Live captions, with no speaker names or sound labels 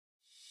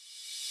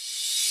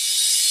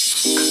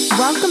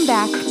Welcome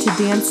back to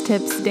Dance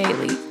Tips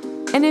Daily.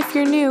 And if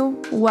you're new,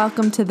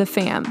 welcome to the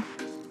fam.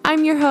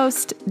 I'm your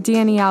host,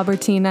 Danny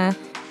Albertina,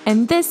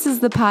 and this is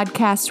the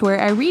podcast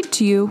where I read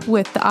to you,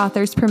 with the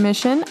author's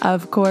permission,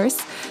 of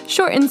course,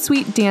 short and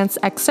sweet dance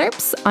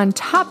excerpts on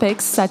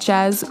topics such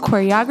as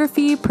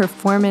choreography,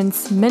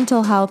 performance,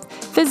 mental health,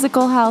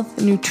 physical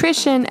health,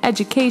 nutrition,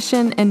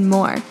 education, and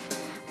more.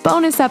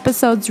 Bonus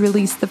episodes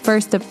released the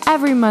first of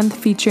every month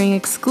featuring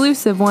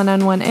exclusive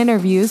one-on-one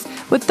interviews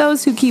with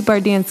those who keep our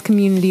dance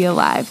community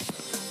alive.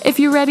 If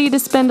you're ready to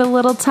spend a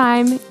little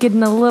time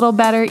getting a little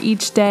better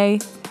each day,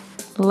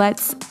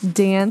 let's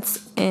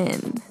dance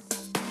in.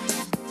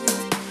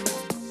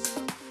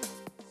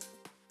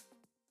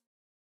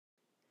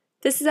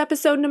 This is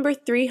episode number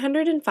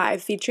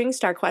 305 featuring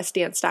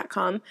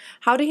StarQuestDance.com,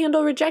 How to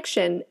Handle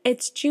Rejection.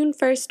 It's June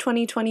 1st,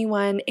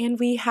 2021, and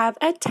we have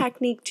a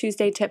Technique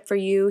Tuesday tip for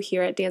you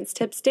here at Dance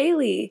Tips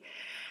Daily.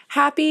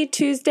 Happy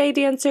Tuesday,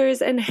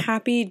 dancers, and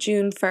happy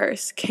June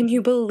 1st. Can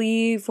you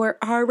believe we're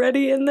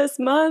already in this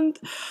month?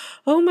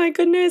 Oh my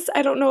goodness,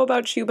 I don't know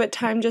about you, but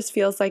time just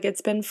feels like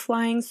it's been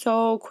flying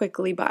so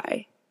quickly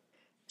by.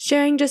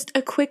 Sharing just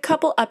a quick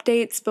couple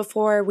updates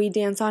before we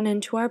dance on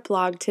into our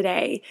blog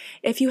today.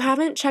 If you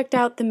haven't checked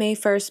out the May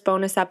 1st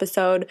bonus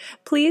episode,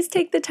 please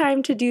take the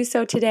time to do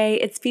so today.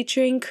 It's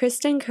featuring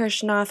Kristen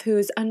Kirshnoff,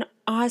 who's an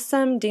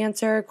awesome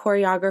dancer,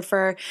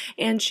 choreographer,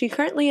 and she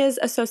currently is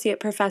associate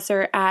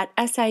professor at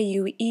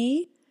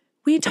SIUE.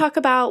 We talk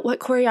about what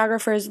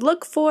choreographers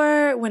look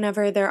for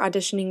whenever they're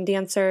auditioning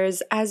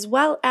dancers, as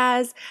well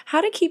as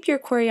how to keep your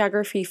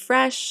choreography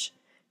fresh.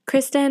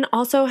 Kristen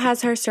also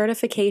has her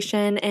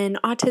certification in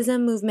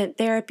autism movement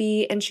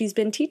therapy, and she's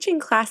been teaching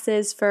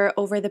classes for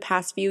over the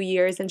past few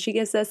years, and she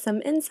gives us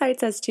some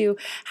insights as to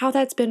how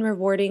that's been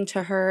rewarding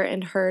to her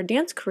in her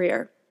dance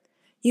career.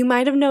 You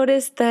might have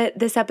noticed that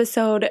this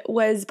episode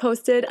was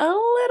posted a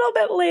little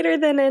bit later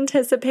than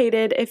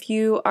anticipated if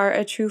you are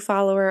a true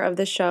follower of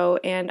the show,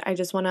 and I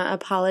just want to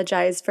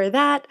apologize for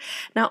that.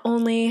 Not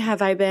only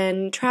have I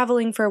been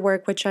traveling for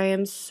work, which I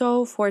am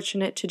so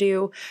fortunate to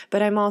do,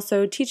 but I'm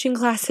also teaching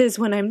classes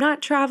when I'm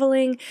not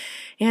traveling,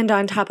 and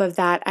on top of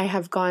that, I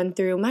have gone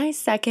through my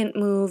second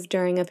move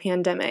during a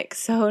pandemic.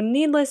 So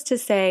needless to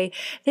say,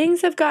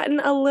 things have gotten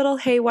a little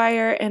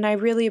haywire, and I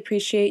really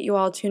appreciate you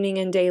all tuning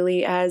in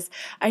daily as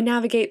I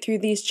navigate through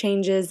these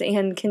changes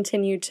and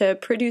continue to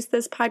produce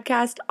this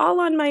podcast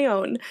all on my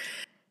own.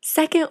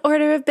 Second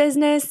order of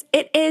business,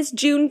 it is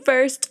June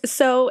 1st,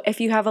 so if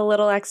you have a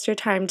little extra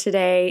time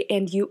today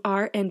and you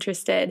are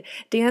interested,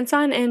 dance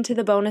on into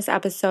the bonus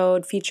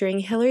episode featuring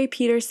Hillary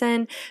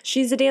Peterson.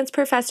 She's a dance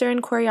professor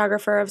and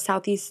choreographer of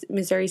Southeast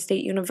Missouri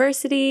State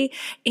University,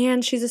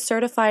 and she's a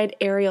certified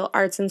aerial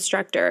arts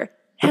instructor.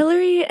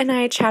 Hillary and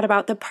I chat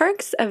about the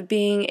perks of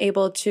being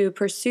able to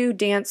pursue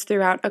dance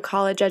throughout a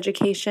college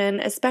education,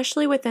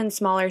 especially within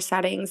smaller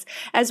settings,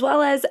 as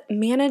well as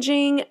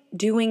managing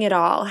doing it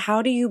all.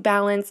 How do you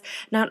balance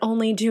not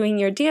only doing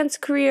your dance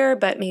career,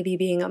 but maybe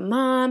being a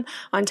mom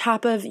on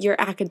top of your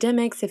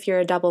academics if you're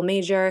a double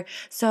major?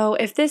 So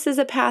if this is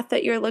a path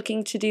that you're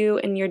looking to do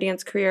in your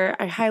dance career,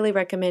 I highly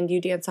recommend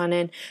you dance on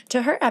in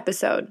to her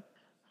episode.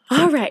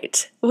 All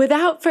right,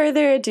 without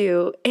further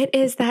ado, it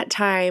is that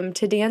time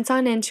to dance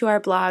on into our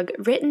blog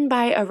written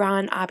by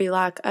Aran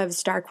Abilak of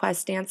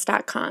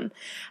StarQuestDance.com,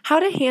 How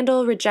to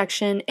Handle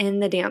Rejection in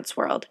the Dance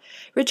World.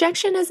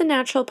 Rejection is a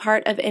natural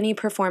part of any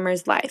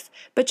performer's life,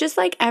 but just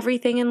like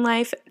everything in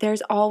life,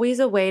 there's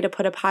always a way to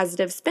put a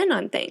positive spin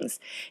on things.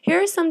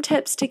 Here are some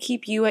tips to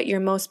keep you at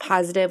your most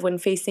positive when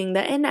facing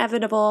the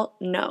inevitable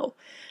no.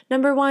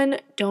 Number 1,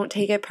 don't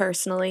take it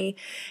personally.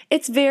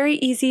 It's very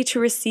easy to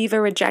receive a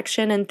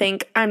rejection and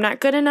think, I'm not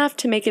good enough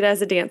to make it as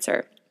a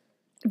dancer.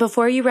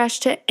 Before you rush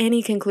to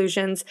any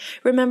conclusions,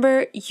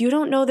 remember, you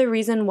don't know the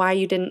reason why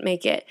you didn't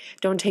make it.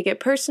 Don't take it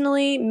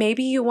personally.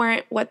 Maybe you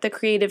weren't what the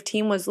creative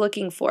team was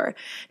looking for.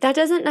 That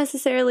doesn't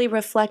necessarily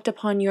reflect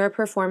upon your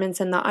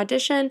performance in the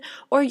audition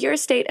or your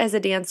state as a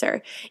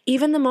dancer.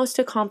 Even the most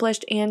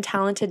accomplished and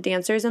talented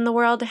dancers in the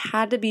world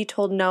had to be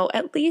told no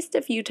at least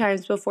a few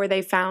times before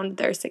they found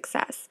their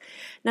success.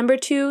 Number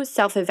 2,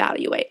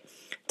 self-evaluate.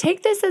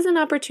 Take this as an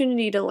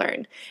opportunity to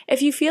learn.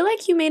 If you feel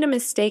like you made a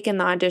mistake in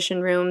the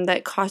audition room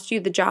that cost you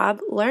the job,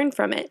 learn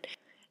from it.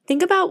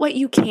 Think about what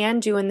you can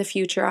do in the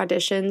future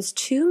auditions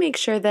to make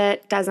sure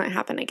that doesn't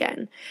happen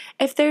again.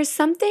 If there's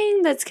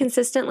something that's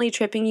consistently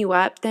tripping you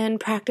up, then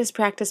practice.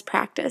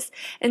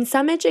 In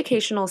some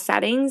educational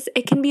settings,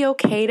 it can be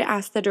okay to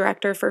ask the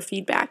director for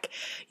feedback.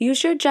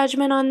 Use your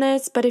judgment on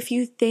this, but if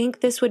you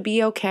think this would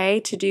be okay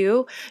to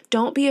do,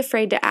 don't be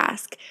afraid to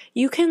ask.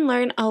 You can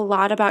learn a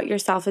lot about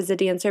yourself as a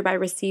dancer by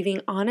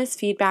receiving honest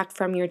feedback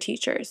from your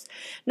teachers.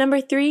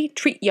 Number 3,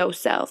 treat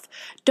yourself.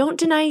 Don't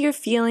deny your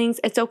feelings.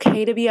 It's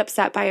okay to be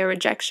upset by a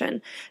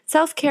rejection.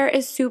 Self-care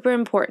is super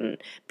important.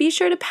 Be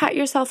sure to pat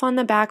yourself on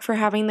the back for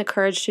having the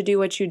courage to do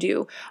what you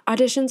do.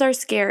 Auditions are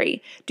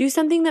scary. Do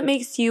something that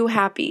makes you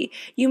happy.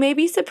 You may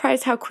be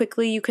surprised how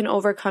quickly you can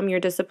overcome your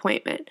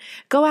disappointment.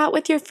 Go out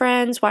with your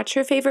friends, watch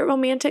your favorite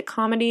romantic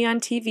comedy on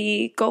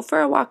TV, go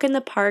for a walk in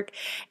the park.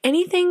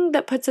 Anything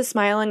that puts a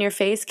smile on your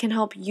face can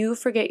help you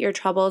forget your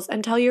troubles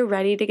until you're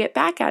ready to get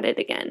back at it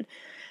again.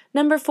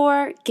 Number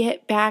 4,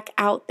 get back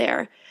out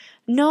there.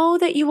 Know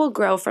that you will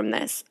grow from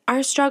this.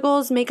 Our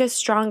struggles make us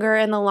stronger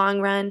in the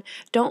long run.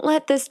 Don't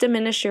let this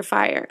diminish your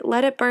fire.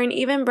 Let it burn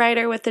even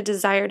brighter with the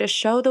desire to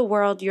show the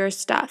world your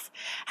stuff.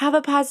 Have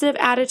a positive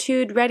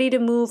attitude, ready to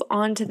move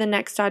on to the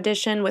next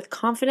audition with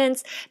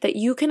confidence that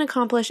you can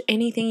accomplish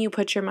anything you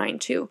put your mind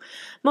to.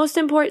 Most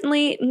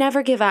importantly,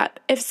 never give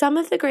up. If some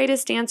of the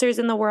greatest dancers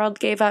in the world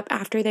gave up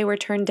after they were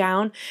turned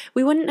down,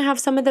 we wouldn't have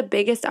some of the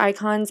biggest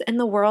icons in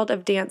the world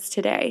of dance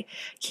today.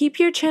 Keep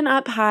your chin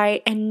up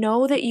high and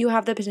know that you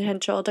have the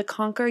potential to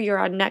conquer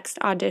your next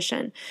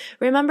audition.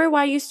 Remember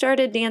why you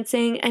started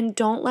dancing and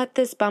don't let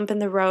this bump in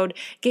the road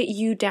get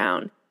you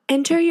down.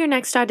 Enter your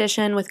next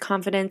audition with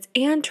confidence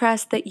and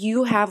trust that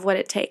you have what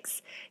it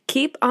takes.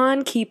 Keep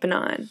on keeping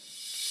on.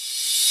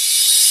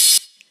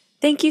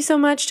 Thank you so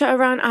much to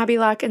Aran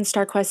Abilak and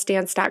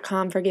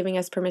StarQuestDance.com for giving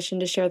us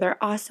permission to share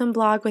their awesome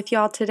blog with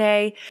y'all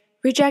today.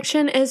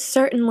 Rejection is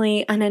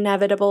certainly an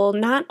inevitable,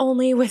 not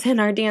only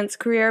within our dance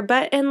career,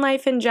 but in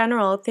life in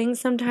general.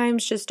 Things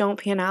sometimes just don't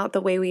pan out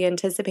the way we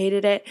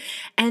anticipated it,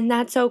 and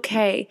that's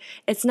okay.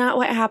 It's not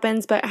what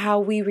happens, but how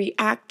we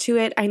react to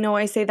it. I know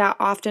I say that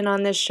often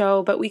on this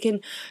show, but we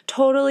can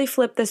totally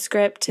flip the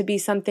script to be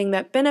something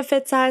that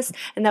benefits us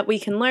and that we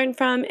can learn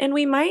from, and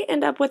we might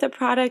end up with a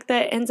product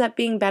that ends up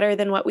being better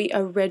than what we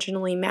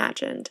originally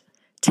imagined.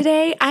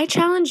 Today, I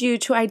challenge you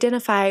to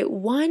identify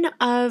one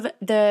of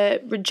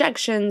the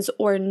rejections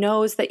or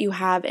no's that you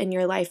have in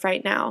your life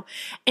right now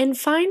and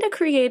find a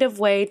creative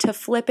way to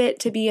flip it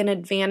to be an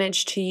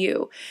advantage to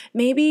you.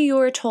 Maybe you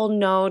were told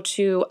no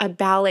to a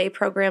ballet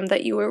program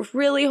that you were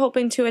really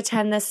hoping to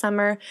attend this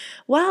summer.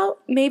 Well,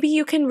 maybe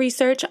you can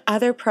research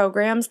other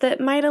programs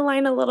that might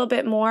align a little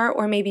bit more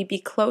or maybe be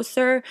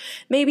closer,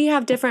 maybe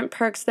have different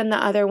perks than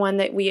the other one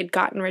that we had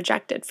gotten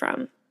rejected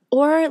from.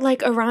 Or,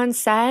 like Aran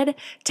said,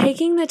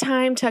 taking the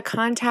time to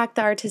contact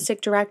the artistic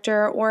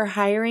director or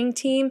hiring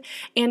team,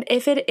 and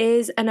if it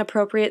is an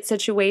appropriate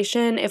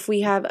situation, if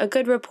we have a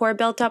good rapport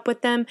built up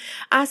with them,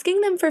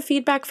 asking them for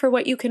feedback for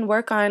what you can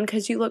work on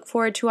because you look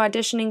forward to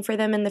auditioning for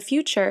them in the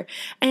future,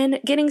 and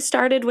getting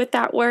started with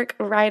that work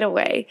right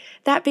away.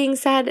 That being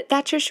said,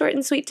 that's your short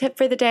and sweet tip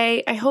for the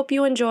day. I hope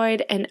you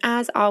enjoyed, and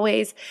as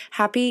always,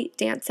 happy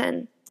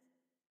dancing.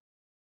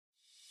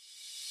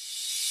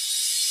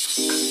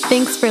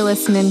 Thanks for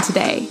listening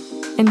today,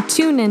 and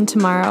tune in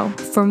tomorrow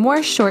for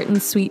more short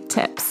and sweet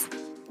tips.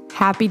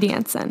 Happy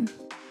dancing!